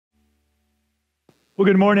Well,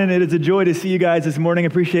 good morning. It is a joy to see you guys this morning. I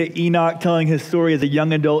appreciate Enoch telling his story as a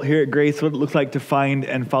young adult here at Grace, what it looks like to find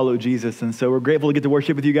and follow Jesus. And so we're grateful to get to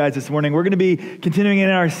worship with you guys this morning. We're going to be continuing in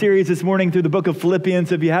our series this morning through the book of Philippians.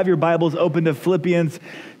 So if you have your Bibles open to Philippians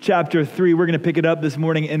chapter 3, we're going to pick it up this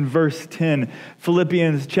morning in verse 10.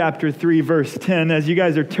 Philippians chapter 3, verse 10. As you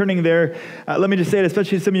guys are turning there, let me just say it,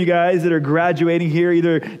 especially some of you guys that are graduating here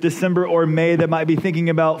either December or May that might be thinking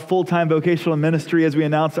about full-time vocational ministry as we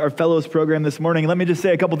announce our fellows program this morning. Let me just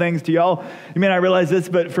say a couple things to y'all. You may not realize this,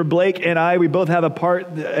 but for Blake and I, we both have a part,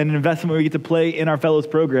 an investment we get to play in our fellows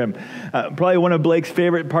program. Probably one of Blake's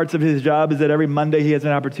favorite parts of his job is that every Monday he has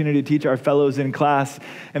an opportunity to teach our fellows in class.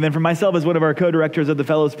 And then for myself as one of our co-directors of the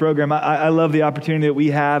fellows program, I love the opportunity that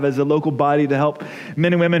we have as a local body to help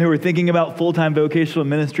men and women who are thinking about full-time vocational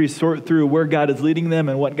ministry sort through where God is leading them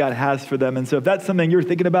and what God has for them. And so if that's something you're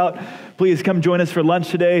thinking about, please come join us for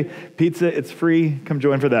lunch today. Pizza, it's free. Come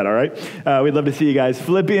join for that, all right? We'd love to see you guys.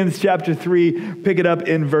 Philippians chapter 3, pick it up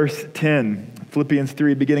in verse 10. Philippians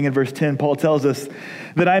 3, beginning in verse 10, Paul tells us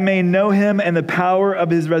that I may know him and the power of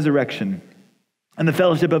his resurrection and the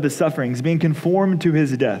fellowship of his sufferings, being conformed to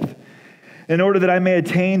his death, in order that I may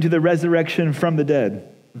attain to the resurrection from the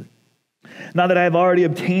dead. Not that I have already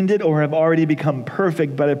obtained it or have already become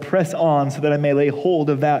perfect, but I press on so that I may lay hold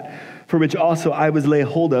of that for which also I was laid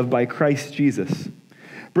hold of by Christ Jesus.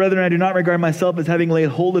 Brethren, I do not regard myself as having laid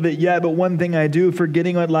hold of it yet, but one thing I do,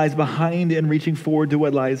 forgetting what lies behind and reaching forward to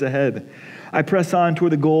what lies ahead. I press on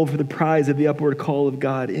toward the goal for the prize of the upward call of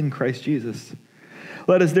God in Christ Jesus.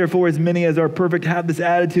 Let us therefore, as many as are perfect, have this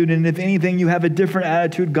attitude, and if anything you have a different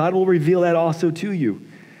attitude, God will reveal that also to you.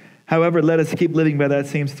 However, let us keep living by that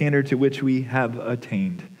same standard to which we have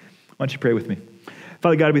attained. Why don't you pray with me?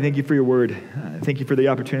 Father God, we thank you for your word. Thank you for the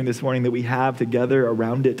opportunity this morning that we have together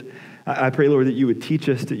around it. I pray, Lord, that you would teach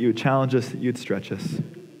us, that you would challenge us, that you would stretch us.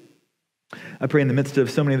 I pray in the midst of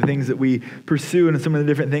so many of the things that we pursue and some of the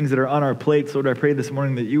different things that are on our plates, Lord, I pray this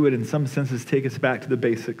morning that you would in some senses take us back to the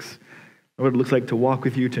basics. What it looks like to walk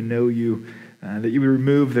with you, to know you, that you would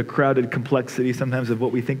remove the crowded complexity sometimes of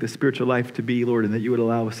what we think the spiritual life to be, Lord, and that you would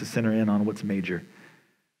allow us to center in on what's major.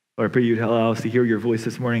 Lord, I pray you'd allow us to hear your voice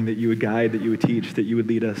this morning, that you would guide, that you would teach, that you would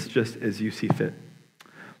lead us just as you see fit.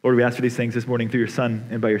 Lord, we ask for these things this morning through your Son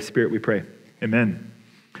and by your Spirit we pray. Amen.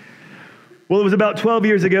 Well, it was about 12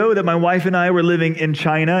 years ago that my wife and I were living in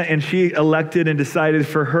China, and she elected and decided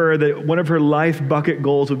for her that one of her life bucket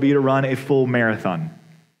goals would be to run a full marathon.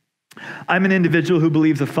 I'm an individual who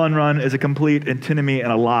believes a fun run is a complete antinomy and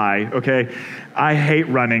a lie, okay? I hate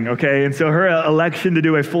running, okay? And so her election to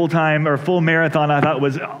do a full-time or full marathon I thought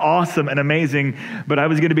was awesome and amazing, but I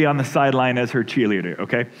was going to be on the sideline as her cheerleader,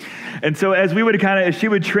 okay? And so as we would as she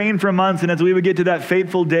would train for months, and as we would get to that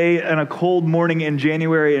fateful day on a cold morning in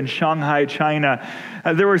January in Shanghai, China,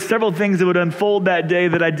 there were several things that would unfold that day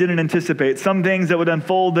that I didn't anticipate. Some things that would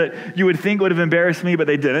unfold that you would think would have embarrassed me, but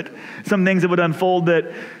they didn't. Some things that would unfold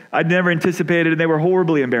that I'd never anticipated, and they were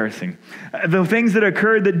horribly embarrassing. The things that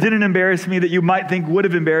occurred that didn't embarrass me that you might think would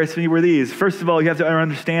have embarrassed me were these. First of all, you have to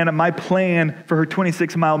understand my plan for her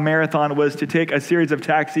 26-mile marathon was to take a series of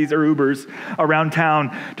taxis or Ubers around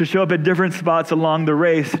town to show up at different spots along the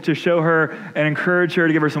race to show her and encourage her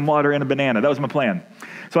to give her some water and a banana. That was my plan.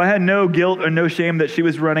 So I had no guilt or no shame that she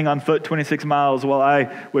was running on foot 26 miles while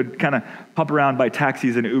I would kind of pop around by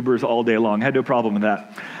taxis and Ubers all day long. I had no problem with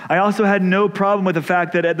that. I also had no problem with the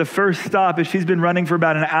fact that at the first stop, as she's been running for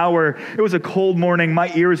about an hour, it was a cold morning, my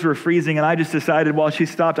ears were freezing, and I just decided while she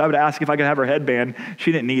stopped, I would ask if I could have her headband.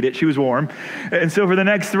 She didn't need it, she was warm. And so for the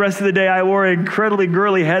rest of the day, I wore an incredibly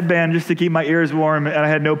girly headband just to keep my ears warm, and I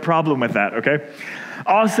had no problem with that, okay?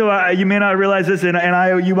 Also, you may not realize this, and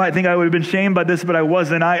you might think I would have been shamed by this, but I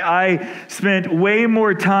wasn't. I spent way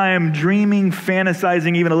more time dreaming,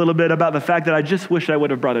 fantasizing even a little bit about the fact that I just wish I would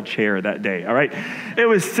have brought a chair that day, all right? It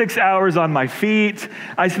was 6 hours on my feet.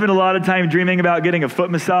 I spent a lot of time dreaming about getting a foot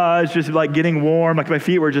massage, just like getting warm, like my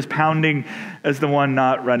feet were just pounding as the one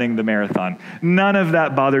not running the marathon. None of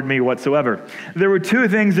that bothered me whatsoever. There were two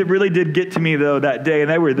things that really did get to me, though, that day, and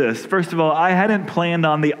they were this. First of all, I hadn't planned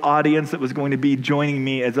on the audience that was going to be joining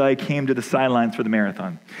me as I came to the sidelines for the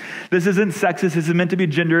marathon. This isn't sexist. This isn't meant to be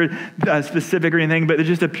gender specific or anything, but it's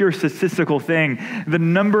just a pure statistical thing. The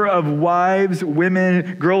number of wives,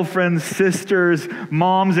 women, girlfriends, sisters,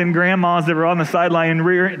 moms, and grandmas that were on the sideline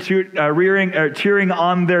cheering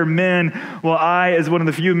on their men, while I, as one of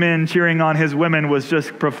the few men cheering on his women, was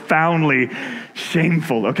just profoundly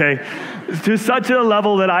shameful, okay? To such a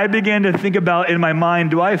level that I began to think about in my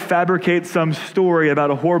mind, do I fabricate some story about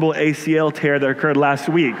a horrible ACL tear that occurred last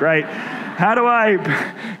week, right? How do I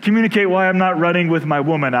communicate why I'm not running with my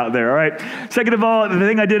woman out there, all right? Second of all, the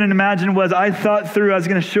thing I didn't imagine was I thought through I was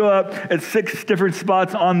going to show up at 6 different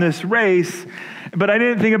spots on this race, but I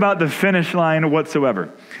didn't think about the finish line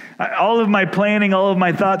whatsoever. All of my planning, all of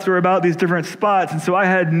my thoughts were about these different spots, and so I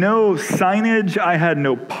had no signage, I had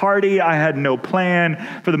no party, I had no plan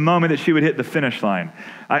for the moment that she would hit the finish line.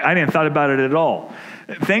 I didn't thought about it at all.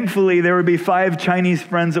 Thankfully, there would be 5 Chinese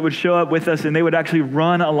friends that would show up with us, and they would actually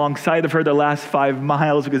run alongside of her the last 5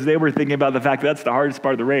 miles because they were thinking about the fact that that's the hardest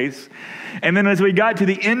part of the race. And then as we got to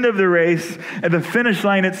the end of the race, at the finish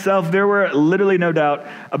line itself, there were literally, no doubt,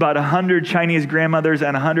 about 100 Chinese grandmothers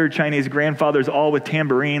and 100 Chinese grandfathers, all with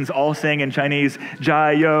tambourines, all saying in Chinese,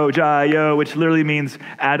 "Jai yo," which literally means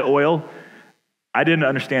add oil. I didn't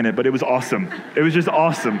understand it, but it was awesome. It was just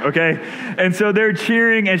awesome, okay? And so they're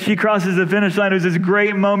cheering, and she crosses the finish line. It was this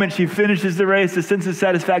great moment. She finishes the race. The sense of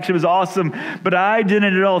satisfaction was awesome. But I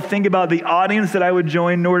didn't at all think about the audience that I would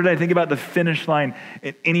join, nor did I think about the finish line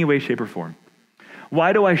in any way, shape, or form.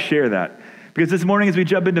 Why do I share that? Because this morning as we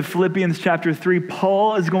jump into Philippians chapter 3,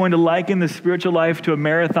 Paul is going to liken the spiritual life to a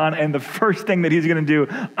marathon, and the first thing that he's going to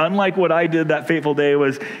do, unlike what I did that fateful day,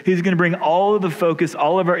 was he's going to bring all of the focus,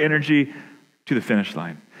 all of our energy to the finish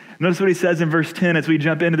line. Notice what he says in verse 10 as we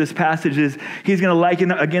jump into this passage is he's going to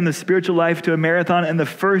liken, again, the spiritual life to a marathon, and the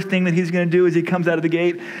first thing that he's going to do as he comes out of the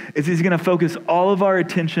gate is he's going to focus all of our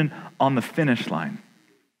attention on the finish line.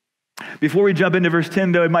 Before we jump into verse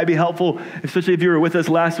 10, though, it might be helpful, especially if you were with us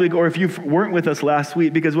last week or if you weren't with us last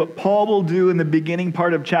week, because what Paul will do in the beginning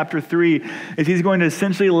part of chapter 3 is he's going to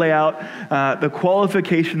essentially lay out the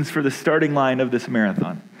qualifications for the starting line of this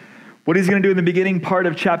marathon. What he's going to do in the beginning part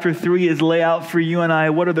of chapter 3 is lay out for you and I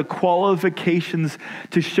what are the qualifications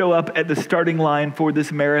to show up at the starting line for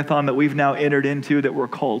this marathon that we've now entered into that we're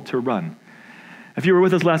called to run. If you were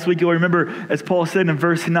with us last week, you'll remember, as Paul said in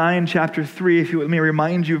verse 9, chapter 3, let me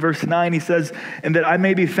remind you, verse 9, he says, "And that I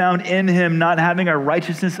may be found in him, not having a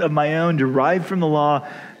righteousness of my own derived from the law,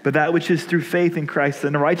 but that which is through faith in Christ,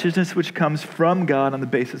 and the righteousness which comes from God on the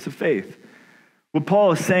basis of faith." What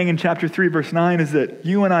Paul is saying in chapter 3, verse 9 is that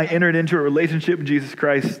you and I entered into a relationship with Jesus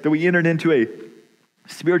Christ, that we entered into a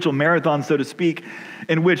spiritual marathon, so to speak,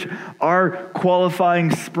 in which our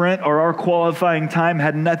qualifying sprint or our qualifying time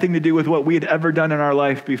had nothing to do with what we had ever done in our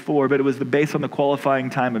life before, but it was based on the qualifying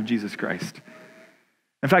time of Jesus Christ.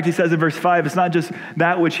 In fact, he says in verse 5, it's not just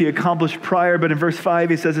that which he accomplished prior, but in verse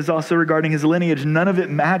 5, he says it's also regarding his lineage. None of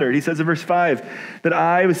it mattered. He says in verse 5, that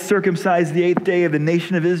I was circumcised the 8th day of the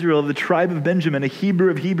nation of Israel, of the tribe of Benjamin, a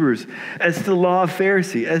Hebrew of Hebrews, as to the law of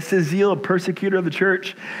Pharisee, as to zeal, a persecutor of the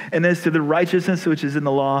church, and as to the righteousness which is in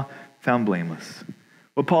the law, found blameless.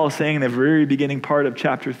 What Paul is saying in the very beginning part of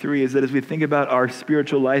chapter 3 is that as we think about our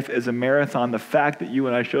spiritual life as a marathon, the fact that you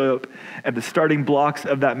and I show up at the starting blocks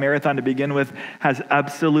of that marathon to begin with has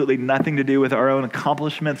absolutely nothing to do with our own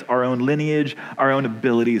accomplishments, our own lineage, our own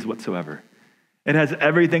abilities whatsoever. It has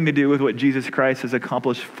everything to do with what Jesus Christ has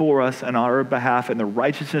accomplished for us on our behalf and the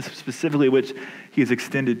righteousness specifically which he has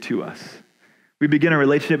extended to us. We begin a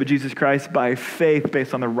relationship with Jesus Christ by faith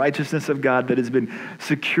based on the righteousness of God that has been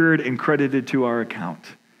secured and credited to our account.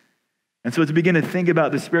 And so as we begin to think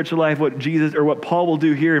about the spiritual life, what Paul will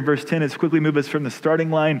do here in verse 10 is quickly move us from the starting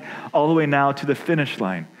line all the way now to the finish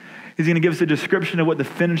line. He's going to give us a description of what the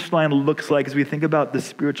finish line looks like as we think about the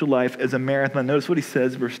spiritual life as a marathon. Notice what he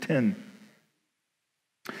says, verse 10.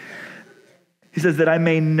 He says that I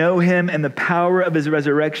may know him and the power of his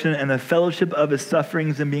resurrection and the fellowship of his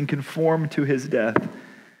sufferings and being conformed to his death.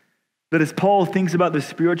 That as Paul thinks about the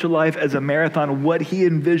spiritual life as a marathon, what he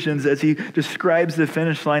envisions as he describes the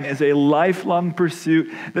finish line is a lifelong pursuit,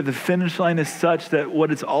 that the finish line is such that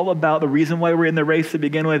what it's all about, the reason why we're in the race to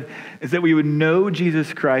begin with, is that we would know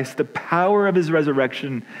Jesus Christ, the power of his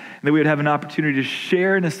resurrection, and that we would have an opportunity to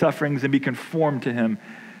share in his sufferings and be conformed to him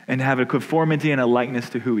and have a conformity and a likeness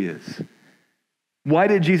to who he is. Why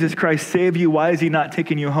did Jesus Christ save you? Why is he not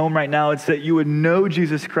taking you home right now? It's that you would know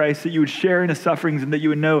Jesus Christ, that you would share in his sufferings, and that you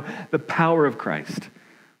would know the power of Christ.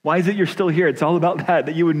 Why is it you're still here? It's all about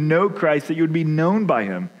that you would know Christ, that you would be known by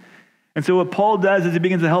him. And so what Paul does as he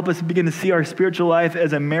begins to help us begin to see our spiritual life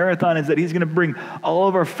as a marathon is that he's going to bring all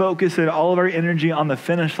of our focus and all of our energy on the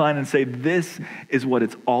finish line and say, this is what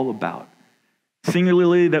it's all about.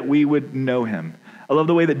 Singularly, that we would know him. I love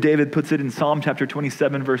the way that David puts it in Psalm chapter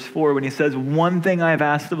 27, verse 4, when he says, one thing I have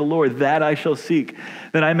asked of the Lord, that I shall seek,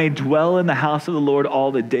 that I may dwell in the house of the Lord all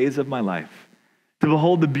the days of my life, to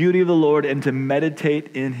behold the beauty of the Lord and to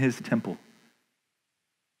meditate in his temple.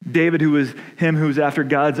 David, who was after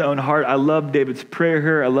God's own heart. I love David's prayer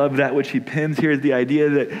here. I love that which he pins here, the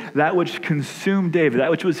idea that which consumed David, that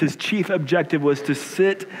which was his chief objective, was to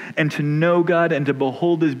sit and to know God and to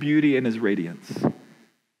behold his beauty and his radiance.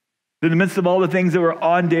 In the midst of all the things that were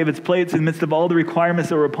on David's plates, in the midst of all the requirements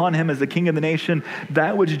that were upon him as the king of the nation,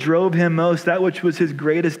 that which drove him most, that which was his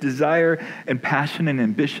greatest desire and passion and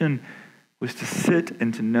ambition, was to sit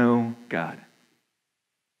and to know God.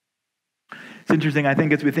 It's interesting, I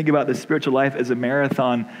think, as we think about the spiritual life as a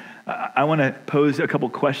marathon, I want to pose a couple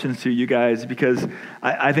questions to you guys, because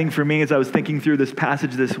I think for me, as I was thinking through this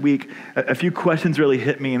passage this week, a few questions really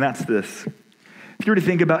hit me, and that's this. If you were to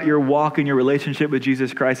think about your walk and your relationship with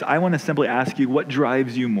Jesus Christ, I want to simply ask you, what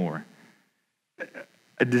drives you more?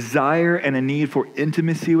 A desire and a need for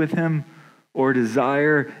intimacy with him, or a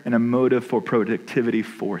desire and a motive for productivity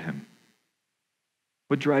for him?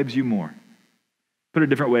 What drives you more? Put it a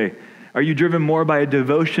different way. Are you driven more by a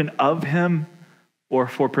devotion of him or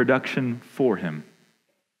for production for him?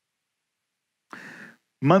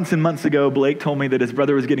 Months and months ago, Blake told me that his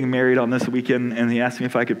brother was getting married on this weekend, and he asked me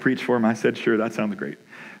if I could preach for him. I said, sure, that sounds great.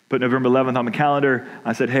 Put November 11th on the calendar.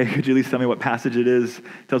 I said, hey, could you at least tell me what passage it is? He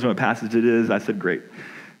tells me what passage it is. I said, great.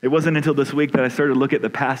 It wasn't until this week that I started to look at the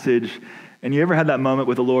passage, and you ever had that moment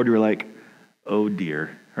with the Lord where you're like, oh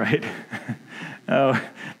dear, right? Oh,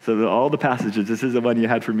 so all the passages, this is the one you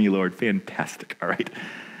had for me, Lord. Fantastic, all right.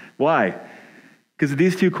 Why? Because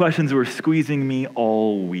these two questions were squeezing me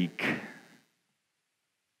all week.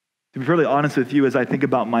 To be fairly honest with you, as I think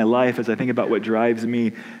about my life, as I think about what drives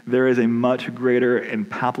me, there is a much greater and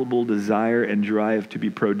palpable desire and drive to be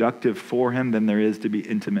productive for him than there is to be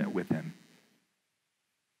intimate with him.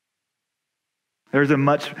 There's a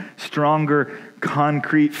much stronger,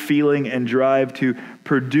 concrete feeling and drive to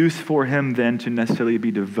produce for him than to necessarily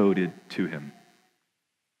be devoted to him.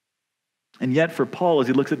 And yet for Paul, as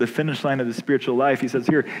he looks at the finish line of the spiritual life, he says,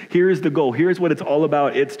 here's the goal. Here's what it's all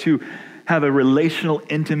about. It's to have a relational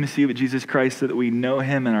intimacy with Jesus Christ so that we know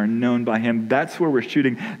him and are known by him. That's where we're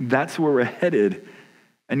shooting. That's where we're headed.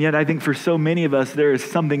 And yet I think for so many of us, there is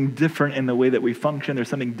something different in the way that we function. There's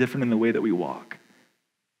something different in the way that we walk.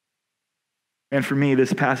 And for me,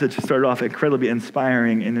 this passage started off incredibly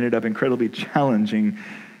inspiring and ended up incredibly challenging,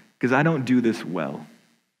 because I don't do this well.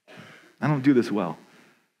 I don't do this well.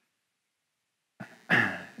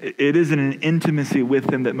 It isn't an intimacy with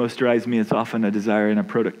him that most drives me. It's often a desire and a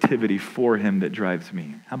productivity for him that drives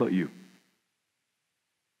me. How about you?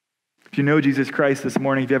 If you know Jesus Christ this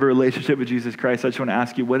morning, if you have a relationship with Jesus Christ, I just want to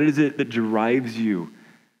ask you, what is it that drives you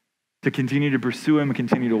to continue to pursue him and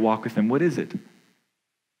continue to walk with him? What is it?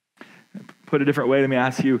 Put a different way, let me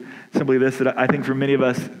ask you simply this, that I think for many of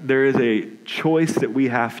us, there is a choice that we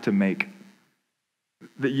have to make,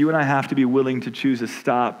 that you and I have to be willing to choose to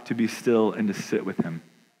stop, to be still, and to sit with him.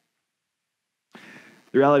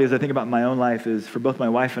 The reality is, I think about my own life, is for both my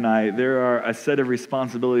wife and I, there are a set of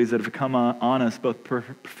responsibilities that have come on us, both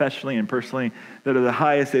professionally and personally, that are the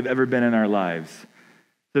highest they've ever been in our lives.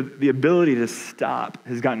 So the ability to stop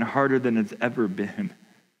has gotten harder than it's ever been.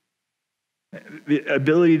 The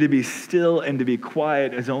ability to be still and to be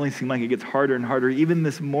quiet has only seemed like it gets harder and harder. Even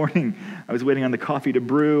this morning, I was waiting on the coffee to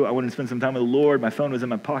brew. I wanted to spend some time with the Lord. My phone was in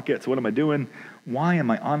my pocket. So what am I doing? Why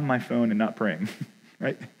am I on my phone and not praying?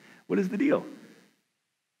 Right? What is the deal?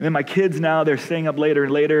 And then my kids now, they're staying up later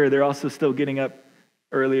and later. They're also still getting up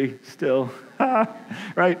early still.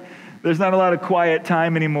 Right? There's not a lot of quiet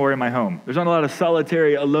time anymore in my home. There's not a lot of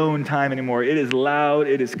solitary, alone time anymore. It is loud.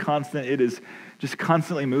 It is constant. It is just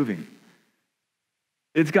constantly moving.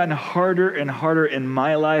 It's gotten harder and harder in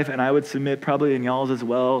my life, and I would submit probably in y'all's as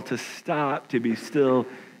well, to stop, to be still,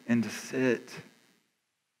 and to sit.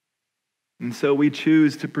 And so we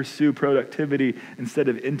choose to pursue productivity instead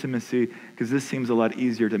of intimacy, because this seems a lot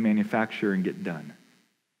easier to manufacture and get done.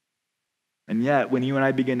 And yet, when you and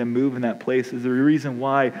I begin to move in that place, is the reason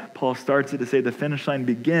why Paul starts it to say the finish line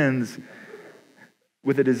begins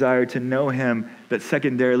with a desire to know him that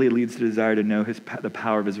secondarily leads to desire to know the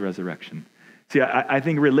power of his resurrection. See, I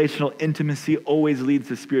think relational intimacy always leads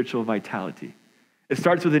to spiritual vitality. It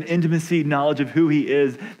starts with an intimacy, knowledge of who he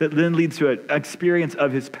is, that then leads to an experience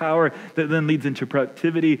of his power, that then leads into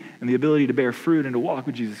productivity and the ability to bear fruit and to walk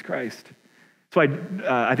with Jesus Christ. That's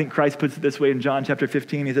why I think Christ puts it this way in John chapter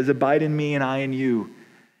 15. He says, abide in me and I in you.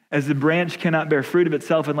 As the branch cannot bear fruit of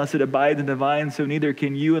itself unless it abides in the vine, so neither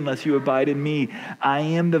can you unless you abide in me. I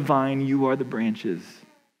am the vine, you are the branches.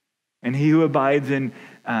 And he who abides in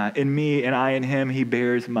me and I in him, he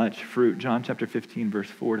bears much fruit. John chapter 15, verse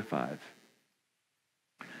 4-5.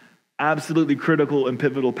 Absolutely critical and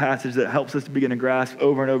pivotal passage that helps us to begin to grasp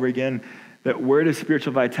over and over again That where does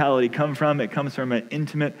spiritual vitality come from? It comes from an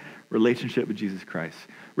intimate relationship with Jesus Christ.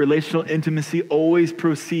 Relational intimacy always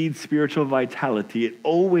precedes spiritual vitality. It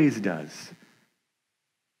always does.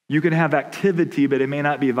 You can have activity, but it may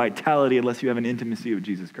not be vitality unless you have an intimacy with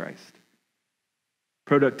Jesus Christ.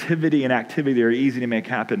 Productivity and activity are easy to make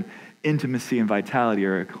happen. Intimacy and vitality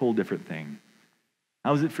are a whole different thing.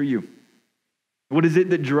 How is it for you? What is it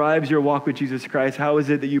that drives your walk with Jesus Christ? How is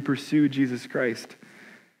it that you pursue Jesus Christ?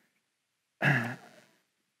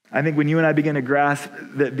 I think when you and I begin to grasp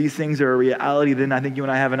that these things are a reality, then I think you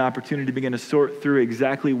and I have an opportunity to begin to sort through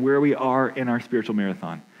exactly where we are in our spiritual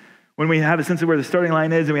marathon. When we have a sense of where the starting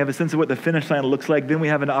line is and we have a sense of what the finish line looks like, then we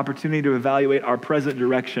have an opportunity to evaluate our present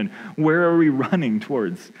direction. Where are we running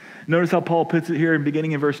towards? Notice how Paul puts it here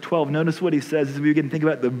beginning in verse 12. Notice what he says as we begin to think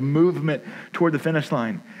about the movement toward the finish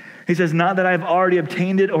line. He says, not that I've already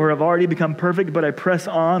obtained it or have already become perfect, but I press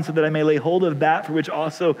on so that I may lay hold of that for which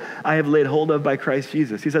also I have laid hold of by Christ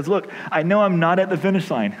Jesus. He says, look, I know I'm not at the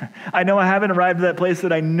finish line. I know I haven't arrived at that place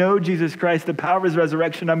that I know Jesus Christ, the power of his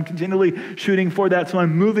resurrection. I'm continually shooting for that, so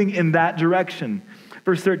I'm moving in that direction.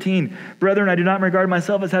 Verse 13, brethren, I do not regard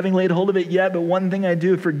myself as having laid hold of it yet, but one thing I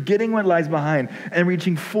do, forgetting what lies behind and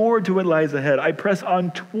reaching forward to what lies ahead, I press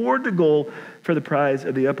on toward the goal for the prize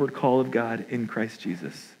of the upward call of God in Christ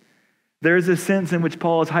Jesus. There is a sense in which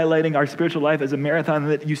Paul is highlighting our spiritual life as a marathon,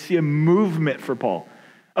 that you see a movement for Paul,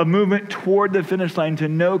 a movement toward the finish line to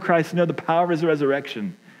know Christ, to know the power of his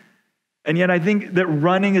resurrection. And yet I think that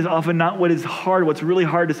running is often not what is hard. What's really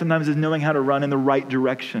hard is sometimes is knowing how to run in the right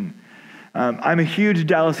direction. I'm a huge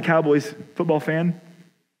Dallas Cowboys football fan.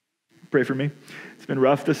 Pray for me. It's been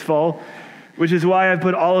rough this fall, which is why I've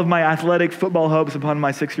put all of my athletic football hopes upon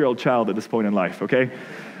my 6-year-old child at this point in life, okay?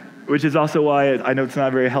 Which is also why I know it's not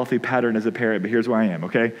a very healthy pattern as a parent, but here's where I am,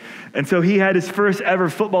 okay? And so he had his first ever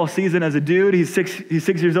football season as a dude. He's six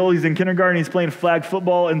years old. He's in kindergarten. He's playing flag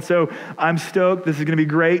football. And so I'm stoked. This is going to be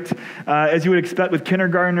great. As you would expect with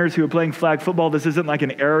kindergartners who are playing flag football, this isn't like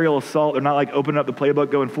an aerial assault. They're not like opening up the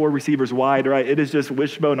playbook, going 4 receivers wide, right? It is just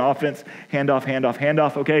wishbone offense, handoff, handoff,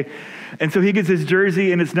 handoff, okay? And so he gets his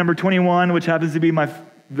jersey, and it's number 21, which happens to be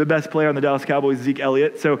the best player on the Dallas Cowboys, Zeke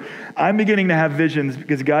Elliott. So I'm beginning to have visions,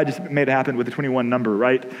 because God just made it happen with the 21 number,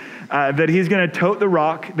 right? That he's going to tote the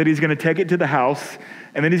rock, that he's going to take it to the house,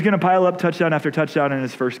 and then he's going to pile up touchdown after touchdown in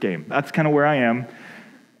his first game. That's kind of where I am.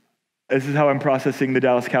 This is how I'm processing the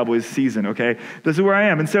Dallas Cowboys season, okay? This is where I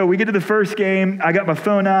am. And so we get to the first game. I got my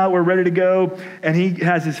phone out. We're ready to go. And he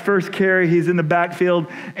has his first carry. He's in the backfield,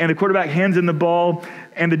 and the quarterback hands him the ball,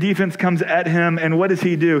 and the defense comes at him. And what does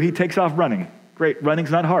he do? He takes off running. Great, running's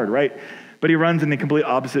not hard, right? But he runs in the complete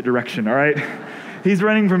opposite direction, all right? He's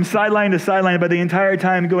running from sideline to sideline, but the entire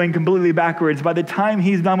time going completely backwards. By the time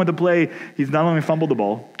he's done with the play, he's not only fumbled the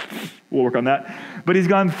ball, we'll work on that, but he's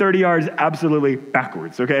gone 30 yards absolutely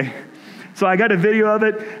backwards, okay? So I got a video of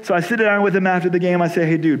it. So I sit down with him after the game. I say,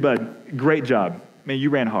 hey, dude, bud, great job. Man, you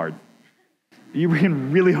ran hard. You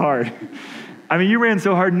ran really hard. I mean, you ran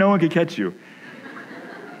so hard no one could catch you.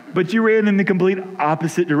 But you ran in the complete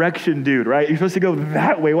opposite direction, dude, right? You're supposed to go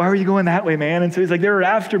that way. Why were you going that way, man? And so he's like, they were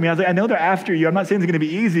after me. I was like, I know they're after you. I'm not saying it's going to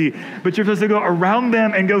be easy, but you're supposed to go around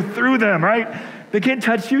them and go through them, right? They can't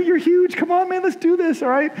touch you. You're huge. Come on, man, let's do this, all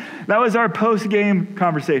right? That was our post-game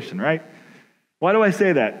conversation, right? Why do I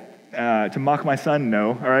say that? To mock my son? No,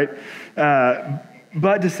 all right?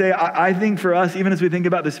 But to say, I think for us, even as we think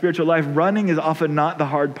about the spiritual life, running is often not the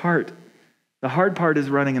hard part. The hard part is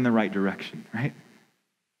running in the right direction, right?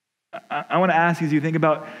 I want to ask you, as you think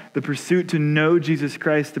about the pursuit to know Jesus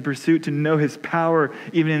Christ, the pursuit to know his power,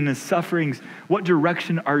 even in his sufferings, what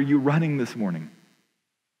direction are you running this morning?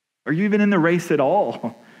 Are you even in the race at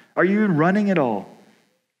all? Are you even running at all?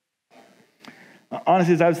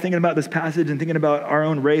 Honestly, as I was thinking about this passage and thinking about our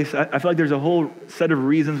own race, I feel like there's a whole set of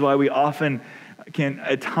reasons why we often can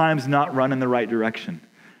at times not run in the right direction.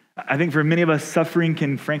 I think for many of us, suffering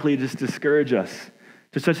can frankly just discourage us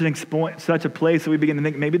to such a place that we begin to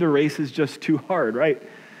think maybe the race is just too hard, right?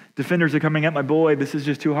 Defenders are coming at my boy. This is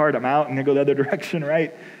just too hard. I'm out and I go the other direction,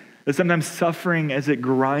 right? That sometimes suffering, as it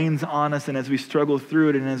grinds on us and as we struggle through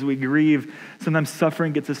it and as we grieve, sometimes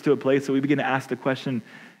suffering gets us to a place that we begin to ask the question,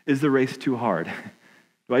 is the race too hard?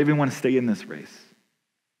 Do I even want to stay in this race?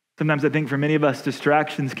 Sometimes I think for many of us,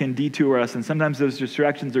 distractions can detour us, and sometimes those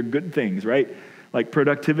distractions are good things, right? Like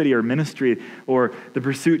productivity or ministry or the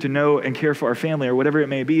pursuit to know and care for our family or whatever it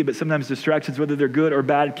may be. But sometimes distractions, whether they're good or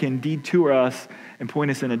bad, can detour us and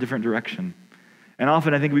point us in a different direction. And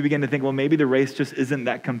often I think we begin to think, well, maybe the race just isn't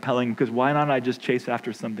that compelling, because why not I just chase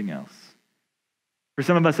after something else? For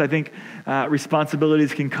some of us, I think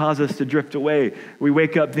responsibilities can cause us to drift away. We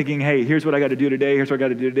wake up thinking, hey, here's what I got to do today. Here's what I got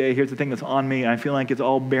to do today. Here's the thing that's on me. And I feel like it's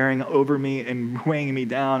all bearing over me and weighing me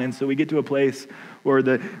down. And so we get to a place where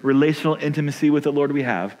the relational intimacy with the Lord we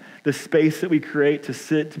have, the space that we create to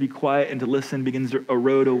sit, to be quiet, and to listen begins to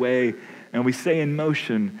erode away. And we stay in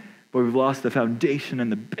motion, but we've lost the foundation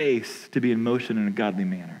and the base to be in motion in a godly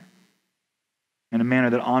manner. In a manner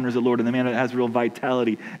that honors the Lord, in a manner that has real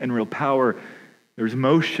vitality and real power. There's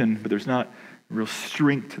motion, but there's not real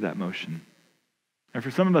strength to that motion. And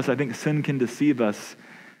for some of us, I think sin can deceive us,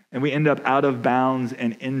 and we end up out of bounds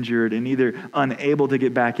and injured and either unable to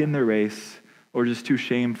get back in the race or just too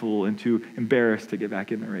shameful and too embarrassed to get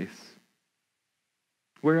back in the race.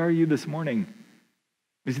 Where are you this morning?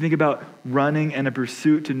 As you think about running and a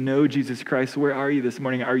pursuit to know Jesus Christ, where are you this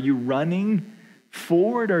morning? Are you running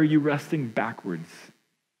forward or are you resting backwards?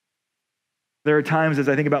 There are times as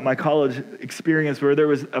I think about my college experience where there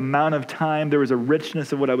was amount of time, there was a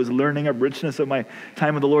richness of what I was learning, a richness of my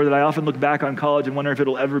time with the Lord that I often look back on college and wonder if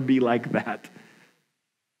it'll ever be like that.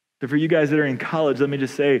 So for you guys that are in college, let me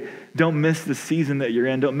just say, don't miss the season that you're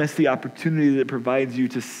in. Don't miss the opportunity that it provides you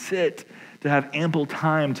to sit, to have ample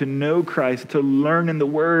time, to know Christ, to learn in the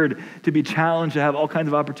Word, to be challenged, to have all kinds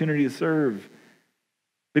of opportunity to serve.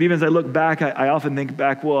 But even as I look back, I often think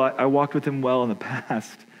back, well, I walked with him well in the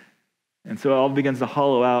past. And so it all begins to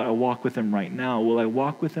hollow out. I walk with him right now. Will I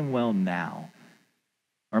walk with him well now?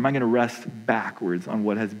 Or am I going to rest backwards on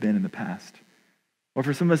what has been in the past? Or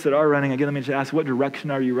for some of us that are running, again, let me just ask, what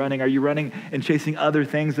direction are you running? Are you running and chasing other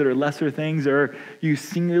things that are lesser things? Or are you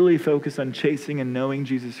singularly focused on chasing and knowing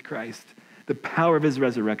Jesus Christ, the power of his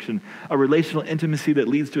resurrection, a relational intimacy that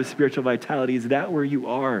leads to a spiritual vitality? Is that where you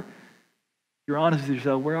are? If you're honest with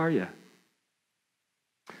yourself, where are you?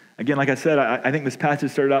 Again, like I said, I think this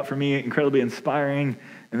passage started out for me incredibly inspiring,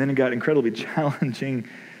 and then it got incredibly challenging,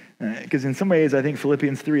 because in some ways, I think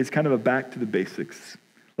Philippians 3 is kind of a back to the basics.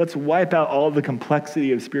 Let's wipe out all the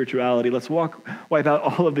complexity of spirituality. Let's wipe out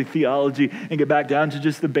all of the theology and get back down to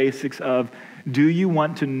just the basics of, do you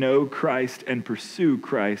want to know Christ and pursue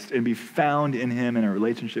Christ and be found in him in a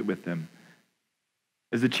relationship with him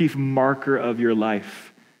as the chief marker of your life?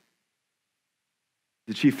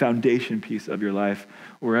 The chief foundation piece of your life,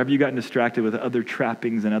 or have you gotten distracted with other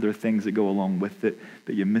trappings and other things that go along with it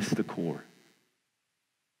that you miss the core?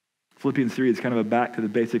 Philippians 3 is kind of a back to the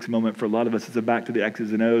basics moment for a lot of us. It's a back to the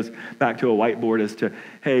X's and O's, back to a whiteboard as to,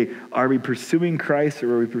 hey, are we pursuing Christ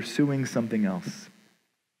or are we pursuing something else?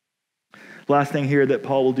 Last thing here that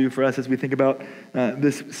Paul will do for us as we think about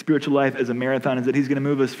this spiritual life as a marathon is that he's going to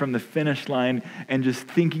move us from the finish line and just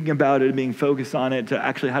thinking about it and being focused on it to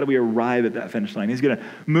actually how do we arrive at that finish line. He's going to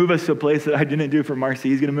move us to a place that I didn't do for Marcy.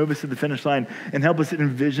 He's going to move us to the finish line and help us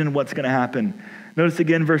envision what's going to happen. Notice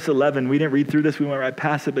again, verse 11. We didn't read through this. We went right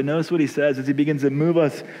past it. But notice what he says as he begins to move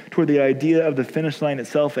us toward the idea of the finish line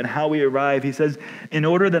itself and how we arrive. He says, in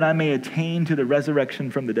order that I may attain to the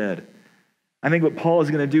resurrection from the dead. I think what Paul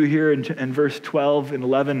is going to do here in verse 12 and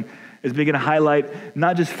 11 is begin to highlight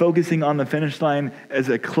not just focusing on the finish line as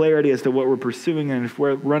a clarity as to what we're pursuing and if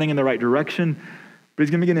we're running in the right direction, but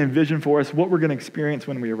he's going to begin to envision for us what we're going to experience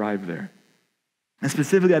when we arrive there. And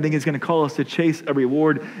specifically, I think he's going to call us to chase a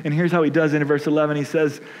reward. And here's how he does it in verse 11. He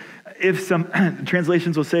says, if some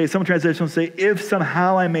translations will say, if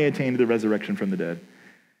somehow I may attain to the resurrection from the dead.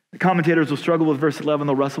 The commentators will struggle with verse 11.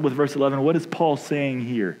 They'll wrestle with verse 11. What is Paul saying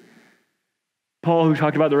here? Paul, who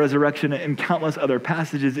talked about the resurrection in countless other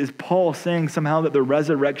passages, is Paul saying somehow that the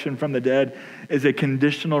resurrection from the dead is a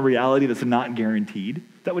conditional reality that's not guaranteed?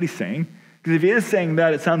 Is that what he's saying? Because if he is saying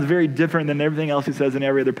that, it sounds very different than everything else he says in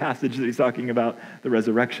every other passage that he's talking about the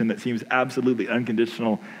resurrection that seems absolutely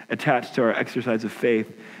unconditional, attached to our exercise of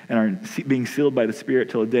faith and our being sealed by the Spirit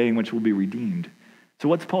till a day in which we'll be redeemed. So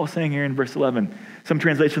what's Paul saying here in verse 11? Some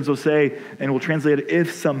translations will say, and we'll translate it,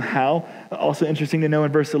 if somehow. Also interesting to know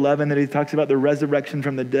in verse 11 that he talks about the resurrection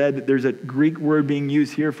from the dead. There's a Greek word being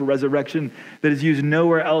used here for resurrection that is used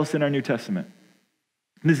nowhere else in our New Testament.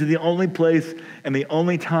 This is the only place and the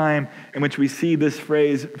only time in which we see this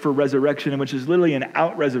phrase for resurrection, which is literally an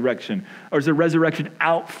out resurrection, or it's a resurrection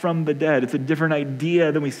out from the dead. It's a different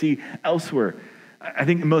idea than we see elsewhere. I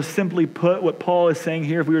think most simply put, what Paul is saying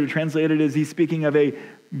here, if we were to translate it, is he's speaking of a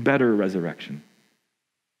better resurrection.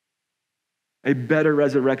 A better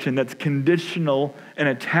resurrection that's conditional and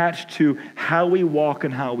attached to how we walk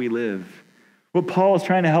and how we live. What Paul is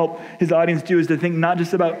trying to help his audience do is to think not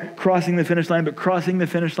just about crossing the finish line, but crossing the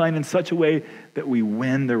finish line in such a way that we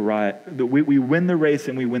win the race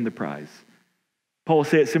and we win the prize. Paul will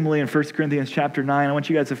say it similarly in 1 Corinthians chapter 9. I want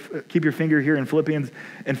you guys to keep your finger here in Philippians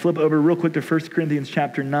and flip over real quick to 1 Corinthians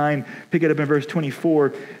chapter 9. Pick it up in verse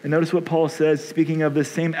 24. And notice what Paul says, speaking of this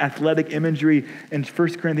same athletic imagery in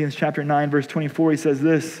 1 Corinthians chapter 9, verse 24. He says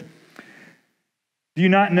this, "Do you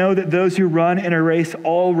not know that those who run in a race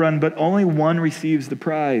all run, but only one receives the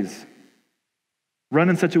prize? Run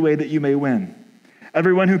in such a way that you may win.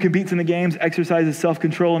 Everyone who competes in the games exercises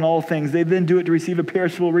self-control in all things. They then do it to receive a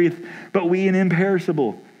perishable wreath, but we an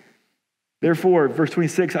imperishable. Therefore," verse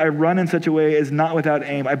 26, "I run in such a way as not without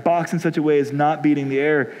aim. I box in such a way as not beating the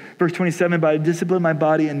air." Verse 27, "But I discipline my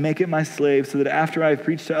body and make it my slave, so that after I have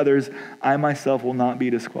preached to others, I myself will not be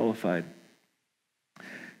disqualified."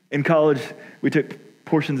 In college, we took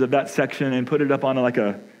portions of that section and put it up on like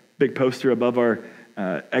a big poster above our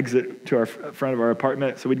exit to our front of our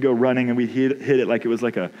apartment. So we'd go running and we'd hit it like it was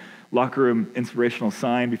like a locker room inspirational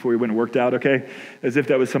sign before we went and worked out, okay? As if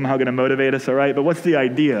that was somehow going to motivate us, all right? But what's the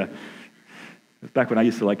idea? Back when I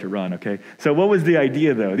used to like to run, okay? So what was the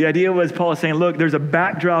idea, though? The idea was Paul is saying, look, there's a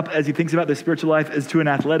backdrop as he thinks about the spiritual life as to an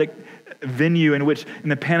athletic venue in which in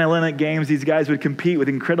the Pan-Hellenic Games, these guys would compete with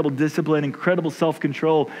incredible discipline, incredible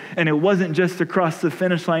self-control. And it wasn't just to cross the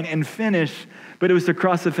finish line and finish, but it was to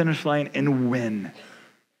cross the finish line and win.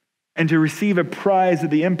 And to receive a prize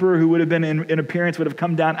that the emperor, who would have been in appearance, would have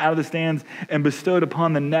come down out of the stands and bestowed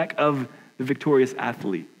upon the neck of the victorious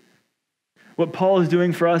athlete. What Paul is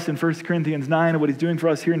doing for us in 1 Corinthians 9 and what he's doing for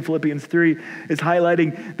us here in Philippians 3 is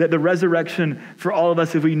highlighting that the resurrection for all of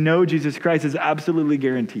us, if we know Jesus Christ, is absolutely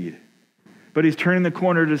guaranteed. But he's turning the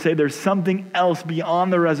corner to say there's something else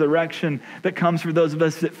beyond the resurrection that comes for those of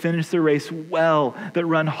us that finish the race well, that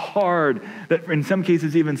run hard, that in some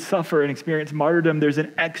cases even suffer and experience martyrdom. There's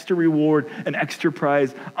an extra reward, an extra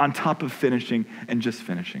prize on top of finishing and just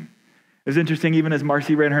finishing. It was interesting, even as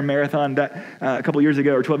Marcy ran her marathon a couple years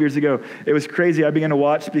ago or 12 years ago, it was crazy. I began to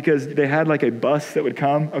watch because they had like a bus that would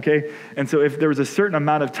come, okay? And so if there was a certain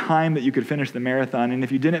amount of time that you could finish the marathon, and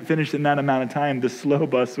if you didn't finish in that amount of time, the slow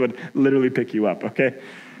bus would literally pick you up, okay?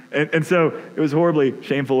 And so it was horribly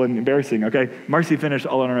shameful and embarrassing, okay? Marcy finished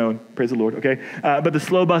all on her own, praise the Lord, okay? But the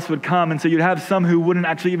slow bus would come, and so you'd have some who wouldn't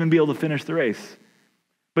actually even be able to finish the race.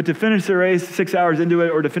 But to finish the race 6 hours into it,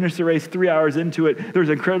 or to finish the race 3 hours into it, there's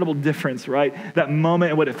an incredible difference, right? That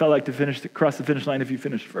moment and what it felt like to cross the finish line if you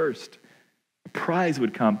finished first. A prize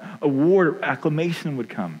would come, award, acclamation would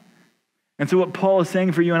come. And so what Paul is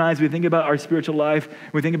saying for you and I as we think about our spiritual life,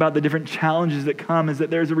 we think about the different challenges that come, is that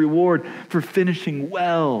there's a reward for finishing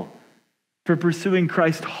well, for pursuing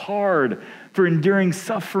Christ hard, for enduring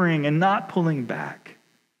suffering and not pulling back.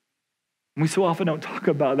 And we so often don't talk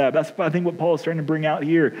about that. That's, I think, what Paul is trying to bring out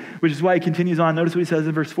here, which is why he continues on. Notice what he says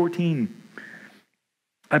in verse 14.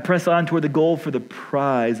 "I press on toward the goal for the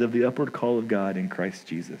prize of the upward call of God in Christ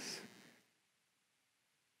Jesus."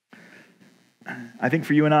 I think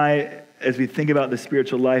for you and I, as we think about the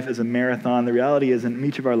spiritual life as a marathon, the reality is in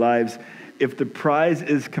each of our lives, if the prize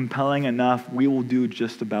is compelling enough, we will do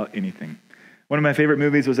just about anything. One of my favorite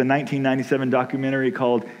movies was a 1997 documentary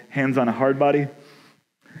called Hands on a Hard Body.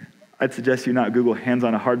 I'd suggest you not Google Hands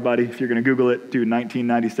on a Hard Body. If you're going to Google it, do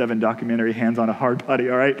 1997 documentary Hands on a Hard Body,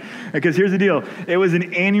 all right? Because here's the deal. It was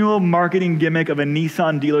an annual marketing gimmick of a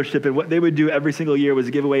Nissan dealership, and what they would do every single year was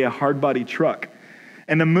give away a hard body truck.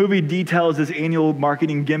 And the movie details this annual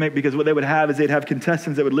marketing gimmick because what they would have is they'd have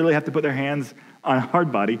contestants that would literally have to put their hands on a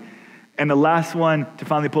hard body, and the last one to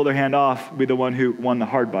finally pull their hand off would be the one who won the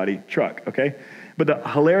hard body truck, okay? But the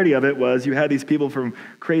hilarity of it was you had these people from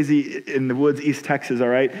crazy in the woods, East Texas, all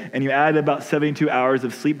right? And you add about 72 hours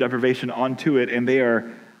of sleep deprivation onto it, and they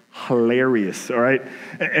are hilarious, all right?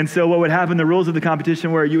 And so what would happen, the rules of the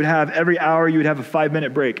competition were you would have every hour, you would have a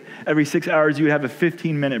 5-minute break. Every 6 hours, you would have a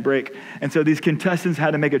 15-minute break. And so these contestants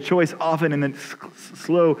had to make a choice often in the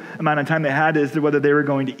slow amount of time they had as to whether they were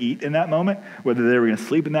going to eat in that moment, whether they were going to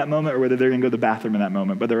sleep in that moment, or whether they were going to go to the bathroom in that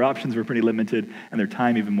moment. But their options were pretty limited, and their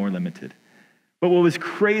time even more limited. But what was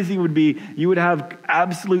crazy would be you would have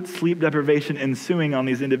absolute sleep deprivation ensuing on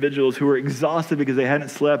these individuals who were exhausted because they hadn't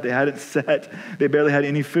slept, they hadn't sat, they barely had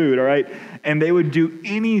any food, all right? And they would do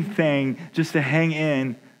anything just to hang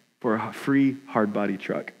in for a free hard body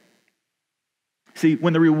truck. See,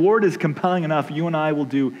 when the reward is compelling enough, you and I will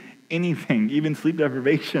do anything, even sleep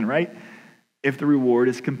deprivation, right? If the reward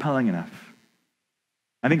is compelling enough.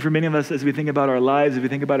 I think for many of us, as we think about our lives, if we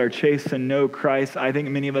think about our chase to know Christ, I think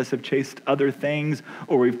many of us have chased other things,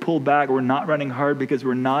 or we've pulled back, or we're not running hard because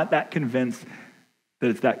we're not that convinced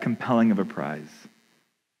that it's that compelling of a prize.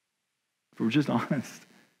 If we're just honest.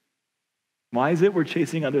 Why is it we're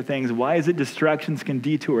chasing other things? Why is it distractions can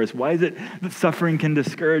detour us? Why is it that suffering can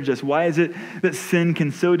discourage us? Why is it that sin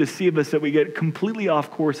can so deceive us that we get completely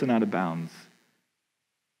off course and out of bounds?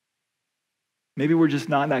 Maybe we're just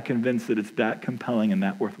not that convinced that it's that compelling and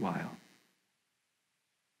that worthwhile.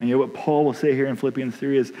 And you know what Paul will say here in Philippians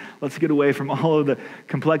 3 is, let's get away from all of the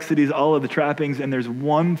complexities, all of the trappings, and there's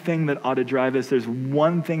one thing that ought to drive us. There's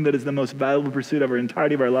one thing that is the most valuable pursuit of our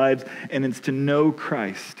entirety of our lives, and it's to know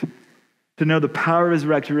Christ, to know the power of his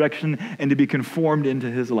resurrection, and to be conformed into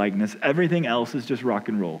his likeness. Everything else is just rock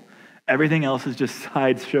and roll. Everything else is just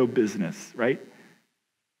sideshow business, right?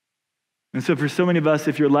 And so for so many of us,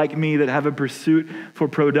 if you're like me, that have a pursuit for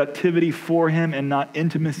productivity for him and not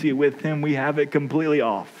intimacy with him, we have it completely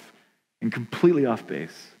off and completely off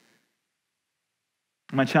base.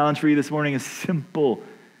 My challenge for you this morning is simple.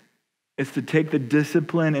 It's to take the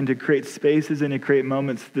discipline and to create spaces and to create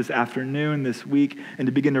moments this afternoon, this week, and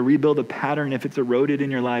to begin to rebuild a pattern if it's eroded in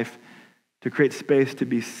your life, to create space to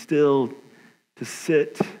be still, to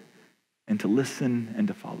sit, and to listen and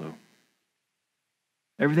to follow.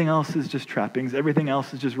 Everything else is just trappings. Everything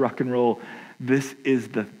else is just rock and roll. This is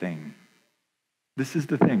the thing. This is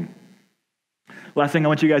the thing. Last thing I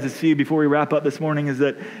want you guys to see before we wrap up this morning is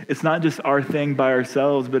that it's not just our thing by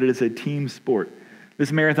ourselves, but it is a team sport.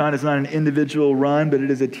 This marathon is not an individual run, but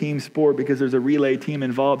it is a team sport because there's a relay team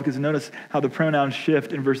involved. Because notice how the pronouns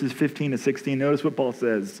shift in verses 15 to 16. Notice what Paul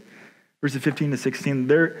says. Verses 15 to 16,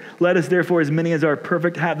 let us therefore, as many as are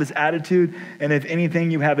perfect, have this attitude. And if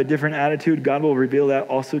anything, you have a different attitude, God will reveal that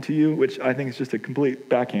also to you, which I think is just a complete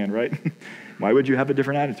backhand, right? Why would you have a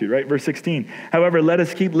different attitude, right? Verse 16, however, let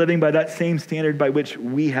us keep living by that same standard by which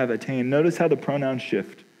we have attained. Notice how the pronouns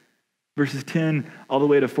shift. Verses 10 all the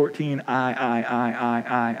way to 14,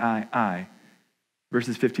 I.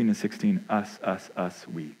 Verses 15 and 16, us,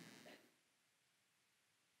 we.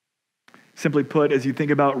 Simply put, as you think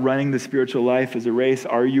about running the spiritual life as a race,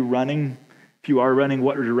 are you running? If you are running,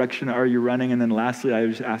 what direction are you running? And then lastly, I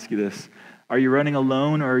would just ask you this. Are you running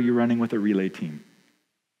alone or are you running with a relay team?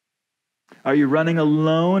 Are you running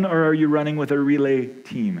alone or are you running with a relay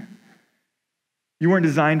team? You weren't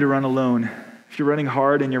designed to run alone. If you're running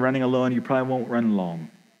hard and you're running alone, you probably won't run long.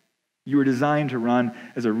 You were designed to run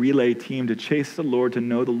as a relay team, to chase the Lord, to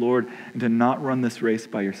know the Lord, and to not run this race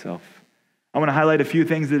by yourself. I want to highlight a few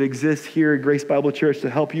things that exist here at Grace Bible Church to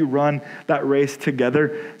help you run that race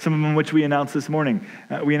together, some of them which we announced this morning.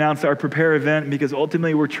 We announced our Prepare event because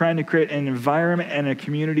ultimately we're trying to create an environment and a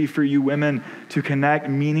community for you women to connect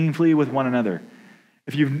meaningfully with one another.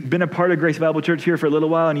 If you've been a part of Grace Bible Church here for a little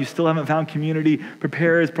while and you still haven't found community,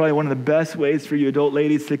 Prepare is probably one of the best ways for you adult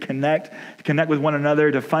ladies to connect with one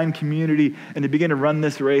another, to find community, and to begin to run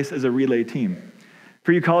this race as a relay team.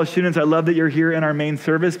 For you college students, I love that you're here in our main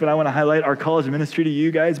service, but I want to highlight our college ministry to you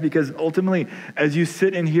guys because ultimately, as you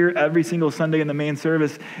sit in here every single Sunday in the main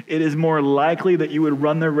service, it is more likely that you would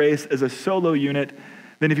run the race as a solo unit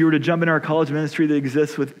than if you were to jump in our college ministry that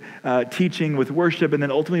exists with teaching, with worship, and then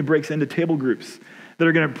ultimately breaks into table groups that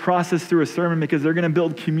are going to process through a sermon because they're going to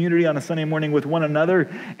build community on a Sunday morning with one another,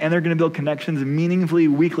 and they're going to build connections meaningfully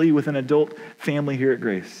weekly with an adult family here at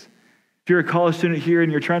Grace. If you're a college student here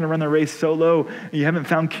and you're trying to run the race solo, and you haven't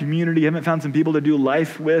found community, you haven't found some people to do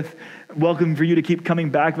life with, welcome for you to keep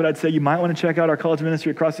coming back, but I'd say you might want to check out our college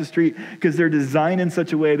ministry across the street because they're designed in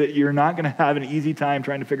such a way that you're not going to have an easy time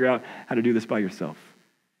trying to figure out how to do this by yourself.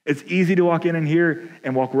 It's easy to walk in here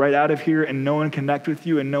and walk right out of here and no one connect with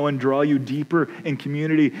you and no one draw you deeper in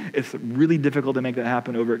community. It's really difficult to make that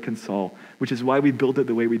happen over at Consol, which is why we built it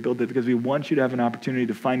the way we built it, because we want you to have an opportunity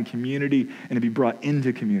to find community and to be brought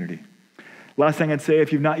into community. Last thing I'd say,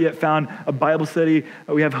 if you've not yet found a Bible study,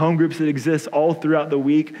 we have home groups that exist all throughout the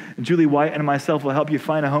week. Julie White and myself will help you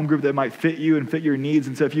find a home group that might fit you and fit your needs.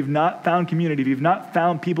 And so if you've not found community, if you've not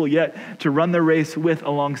found people yet to run the race with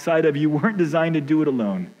alongside of, you weren't designed to do it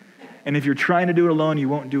alone. And if you're trying to do it alone, you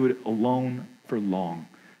won't do it alone for long.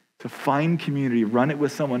 To find community, run it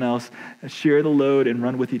with someone else, share the load, and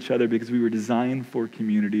run with each other because we were designed for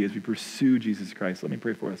community as we pursue Jesus Christ. Let me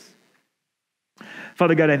pray for us.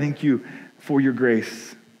 Father God, I thank you for your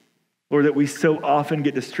grace. Lord, that we so often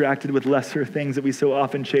get distracted with lesser things, that we so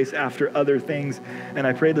often chase after other things. And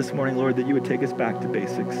I pray this morning, Lord, that you would take us back to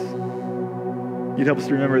basics. You'd help us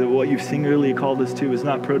to remember that what you've singularly called us to is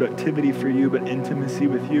not productivity for you, but intimacy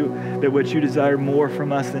with you. That what you desire more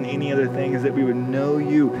from us than any other thing is that we would know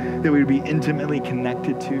you, that we would be intimately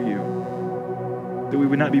connected to you. That we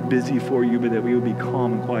would not be busy for you, but that we would be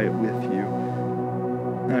calm and quiet with you.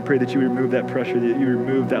 And I pray that you would remove that pressure, that you would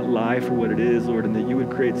remove that lie for what it is, Lord, and that you would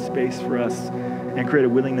create space for us and create a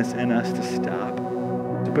willingness in us to stop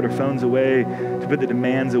to put our phones away, to put the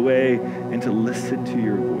demands away, and to listen to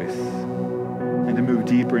your voice, and to move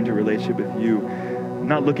deeper into relationship with you.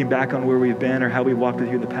 Not looking back on where we've been or how we've walked with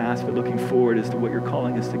you in the past, but looking forward as to what you're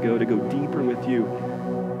calling us to go deeper with you,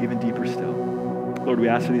 even deeper still. Lord, we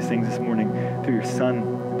ask for these things this morning through your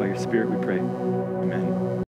Son, by your Spirit we pray. Amen.